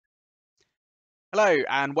Hello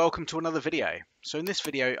and welcome to another video. So in this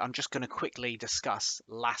video, I'm just going to quickly discuss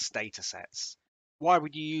LAS datasets. Why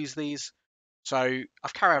would you use these? So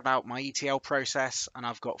I've carried out my ETL process and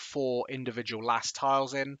I've got 4 individual LAS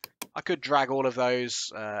tiles in. I could drag all of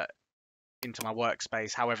those into my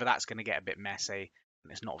workspace. However, that's going to get a bit messy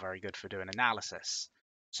and it's not very good for doing analysis.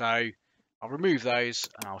 So I'll remove those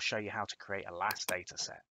and I'll show you how to create a LAS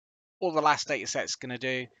dataset. All the LAS dataset's going to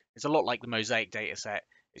do is a lot like the mosaic dataset.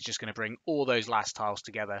 It's just going to bring all those LAS tiles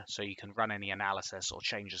together so you can run any analysis or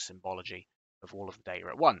change the symbology of all of the data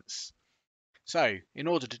at once. So in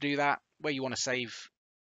order to do that, where you want to save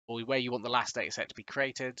or where you want the LAS dataset to be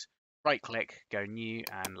created, right click, go new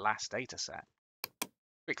and LAS dataset.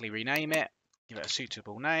 Quickly rename it, give it a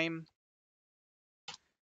suitable name.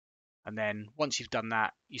 And then once you've done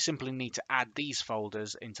that, you simply need to add these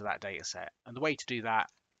folders into that dataset. And the way to do that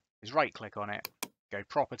is right click on it, go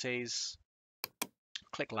properties,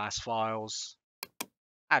 click LAS files,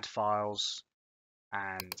 add files,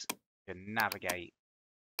 and you can navigate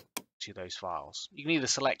to those files. You can either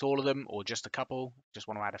select all of them or just a couple, just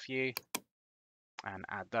want to add a few, and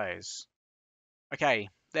add those. Okay,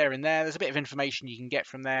 they're in there. There's a bit of information you can get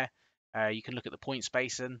from there. You can look at the point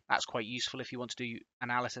spacing. That's quite useful if you want to do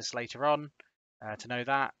analysis later on to know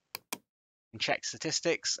that. You can check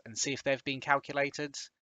statistics and see if they've been calculated.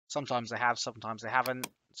 Sometimes they have, sometimes they haven't,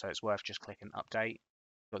 so it's worth just clicking update.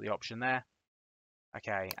 Got the option there.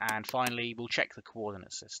 Okay, and finally, we'll check the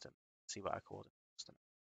coordinate system. See what our coordinate system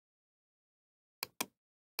is.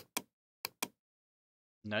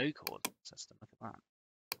 No coordinate system, look at that.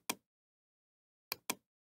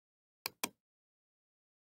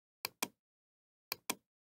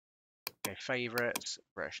 Okay, favorites,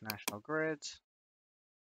 British National Grid.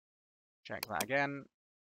 Check that again.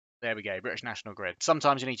 There we go, British National Grid.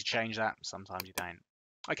 Sometimes you need to change that, sometimes you don't.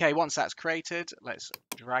 Okay, once that's created, let's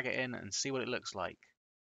drag it in and see what it looks like.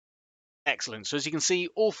 Excellent. So as you can see,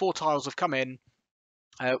 all 4 tiles have come in.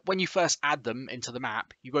 When you first add them into the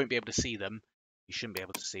map, you won't be able to see them. You shouldn't be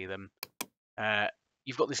able to see them.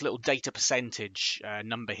 You've got this little data percentage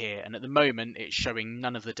number here, and at the moment it's showing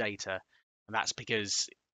none of the data, and that's because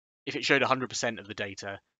if it showed 100% of the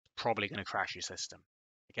data, it's probably going to crash your system.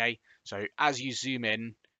 Okay, so as you zoom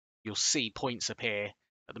in, you'll see points appear.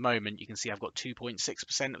 At the moment, you can see I've got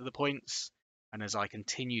 2.6% of the points, and as I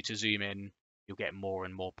continue to zoom in, you'll get more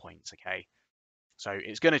and more points. Okay, so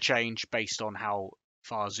it's going to change based on how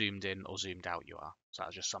far zoomed in or zoomed out you are. So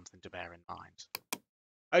that's just something to bear in mind.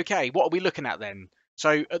 Okay, what are we looking at then?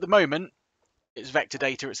 So at the moment, it's vector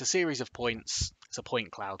data. It's a series of points. It's a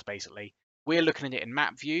point cloud, basically. We're looking at it in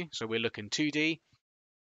map view, so we're looking 2D.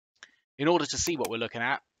 In order to see what we're looking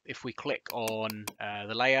at, if we click on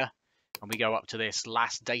the layer and we go up to this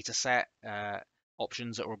LAS Dataset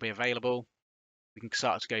options that will be available, we can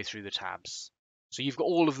start to go through the tabs. So you've got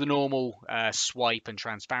all of the normal swipe and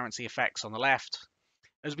transparency effects on the left.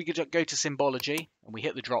 As we go to symbology and we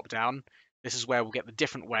hit the drop down, this is where we'll get the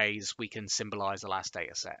different ways we can symbolize the LAS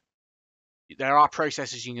dataset. There are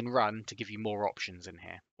processes you can run to give you more options in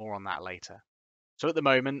here. More on that later. So at the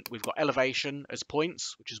moment, we've got elevation as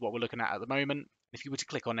points, which is what we're looking at the moment. If you were to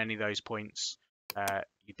click on any of those points,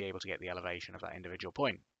 you'd be able to get the elevation of that individual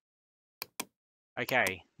point.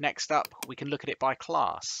 Okay, next up, we can look at it by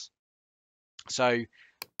class. So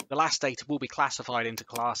the LAS data will be classified into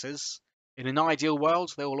classes. In an ideal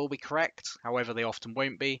world, they will all be correct. However, they often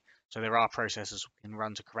won't be. So there are processes we can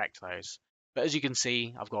run to correct those. But as you can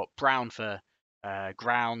see, I've got brown for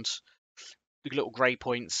ground. The little grey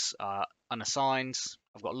points are unassigned.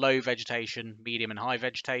 I've got low vegetation, medium and high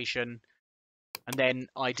vegetation. And then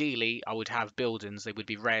ideally, I would have buildings. They would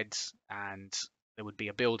be red and there would be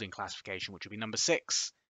a building classification, which would be number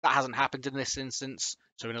 6. That hasn't happened in this instance.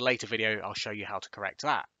 So in a later video, I'll show you how to correct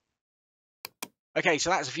that. Okay, so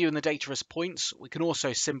that's viewing the data as points. We can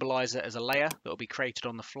also symbolize it as a layer that will be created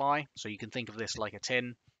on the fly. So you can think of this like a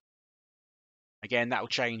tin. Again, that will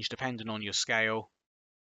change depending on your scale.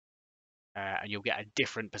 And you'll get a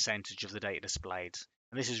different percentage of the data displayed.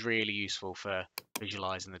 And this is really useful for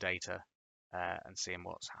visualizing the data and seeing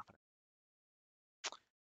what's happening.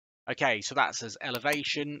 Okay, so that's as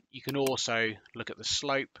elevation. You can also look at the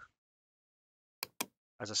slope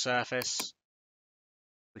as a surface.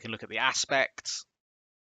 We can look at the aspect,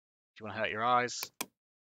 if you want to hurt your eyes.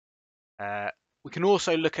 We can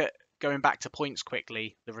also look at, going back to points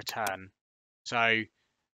quickly, the return. So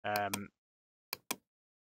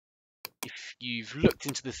if you've looked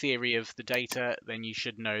into the theory of the data, then you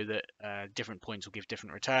should know that different points will give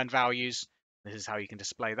different return values. This is how you can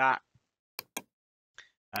display that.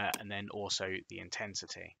 And then also the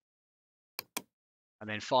intensity. And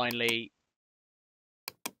then finally,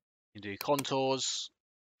 can do contours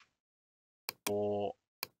or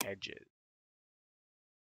edges.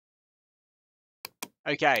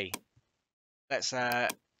 Okay, let's have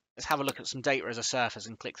a look at some data as a surface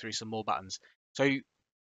and click through some more buttons. So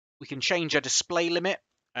we can change a display limit,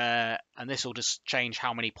 and this will just change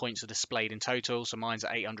how many points are displayed in total. So mine's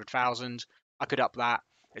at 800,000. I could up that.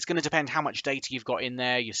 It's going to depend how much data you've got in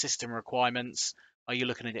there, your system requirements. Are you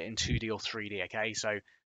looking at it in 2D or 3D? Okay, so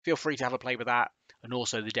feel free to have a play with that. And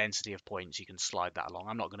also the density of points, you can slide that along.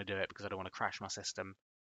 I'm not going to do it because I don't want to crash my system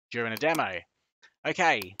during a demo.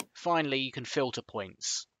 Okay, finally, you can filter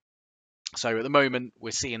points. So at the moment,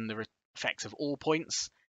 we're seeing the effects of all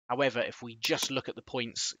points. However, if we just look at the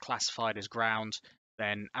points classified as ground,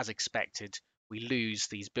 then as expected, we lose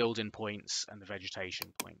these building points and the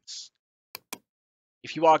vegetation points.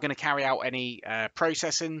 If you are going to carry out any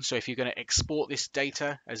processing, so if you're going to export this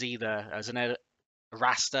data as either as a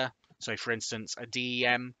raster, so for instance, a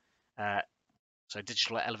DEM, so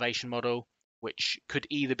digital elevation model, which could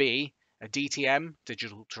either be a DTM,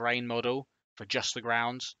 digital terrain model, for just the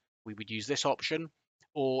ground, we would use this option.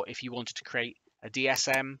 Or if you wanted to create a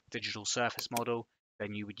DSM, digital surface model,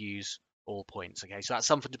 then you would use all points. Okay, so that's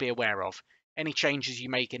something to be aware of. Any changes you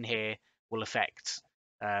make in here will affect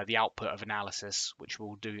the output of analysis, which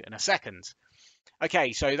we'll do in a second.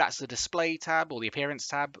 Okay, so that's the display tab or the appearance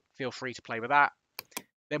tab. Feel free to play with that.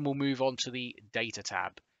 Then we'll move on to the data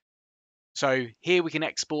tab. So here we can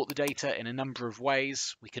export the data in a number of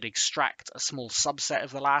ways. We could extract a small subset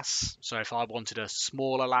of the LAS. So if I wanted a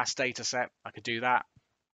smaller LAS dataset, I could do that.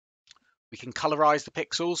 We can colorize the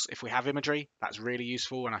pixels if we have imagery. That's really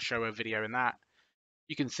useful, and I'll show a video in that.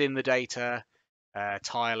 You can thin the data,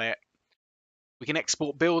 tile it. We can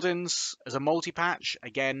export buildings as a multi-patch.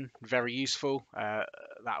 Again, very useful.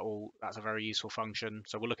 That's a very useful function.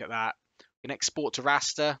 So we'll look at that. We can export to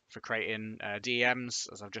raster for creating DEMs,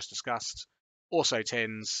 as I've just discussed. Also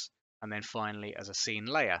tins, and then finally as a scene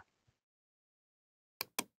layer.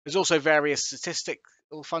 There's also various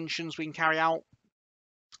statistical functions we can carry out.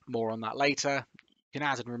 More on that later. You can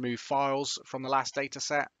add and remove files from the LAS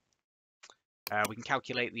dataset. We can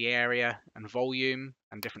calculate the area and volume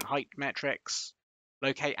and different height metrics.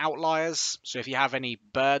 Locate outliers. So if you have any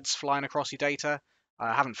birds flying across your data,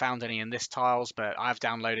 I haven't found any in this tiles, but I've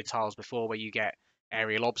downloaded tiles before where you get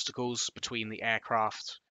aerial obstacles between the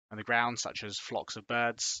aircraft and the ground, such as flocks of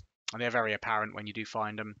birds, and they're very apparent when you do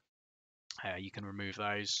find them. You can remove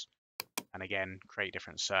those, and again, create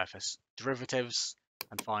different surface derivatives,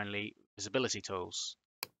 and finally, visibility tools.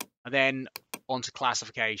 And then onto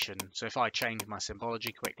classification. So if I change my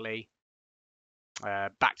symbology quickly,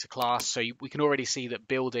 back to class, so we can already see that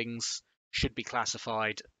buildings should be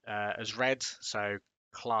classified as red, so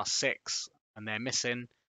class 6, and they're missing,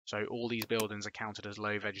 so all these buildings are counted as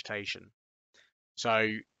low vegetation. So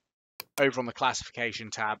over on the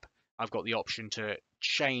classification tab, I've got the option to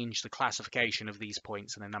change the classification of these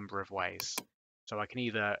points in a number of ways. So I can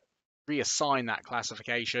either reassign that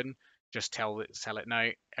classification, just tell it no,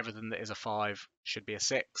 everything that is a 5 should be a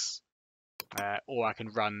 6, or I can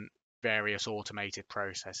run various automated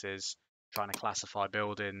processes trying to classify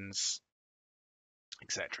buildings,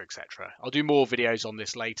 etc, etc. I'll do more videos on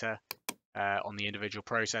this later, on the individual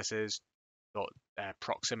processes, got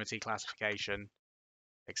proximity classification,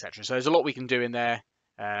 etc. So there's a lot we can do in there,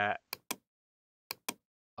 a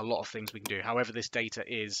lot of things we can do. However, this data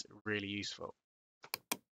is really useful.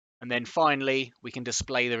 And then finally, we can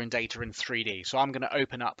display the data in 3D. So I'm going to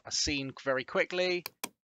open up a scene very quickly.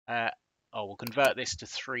 We'll convert this to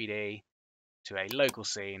 3D to a local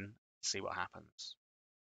scene, see what happens.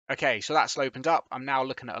 Okay, so that's opened up. I'm now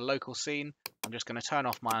looking at a local scene. I'm just going to turn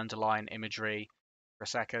off my underlying imagery for a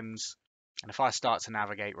second. And if I start to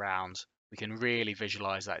navigate around, we can really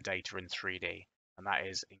visualize that data in 3D. And that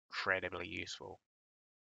is incredibly useful.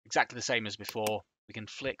 Exactly the same as before. We can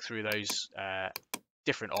flick through those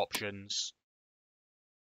different options.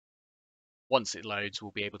 Once it loads,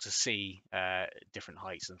 we'll be able to see different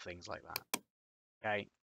heights and things like that. Okay.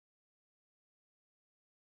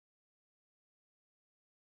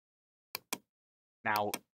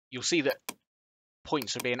 Now, you'll see that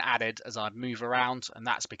points are being added as I move around, and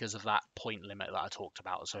that's because of that point limit that I talked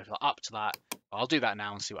about. So if I'm up to that, I'll do that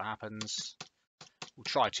now and see what happens. We'll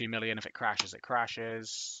try 2 million. If it crashes, it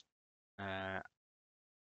crashes.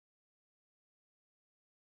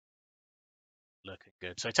 Looking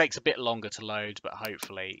good. So it takes a bit longer to load, but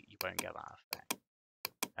hopefully you won't get that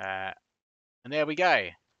effect. And there we go.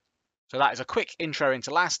 So that is a quick intro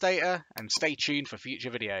into LAS data, and stay tuned for future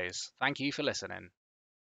videos. Thank you for listening.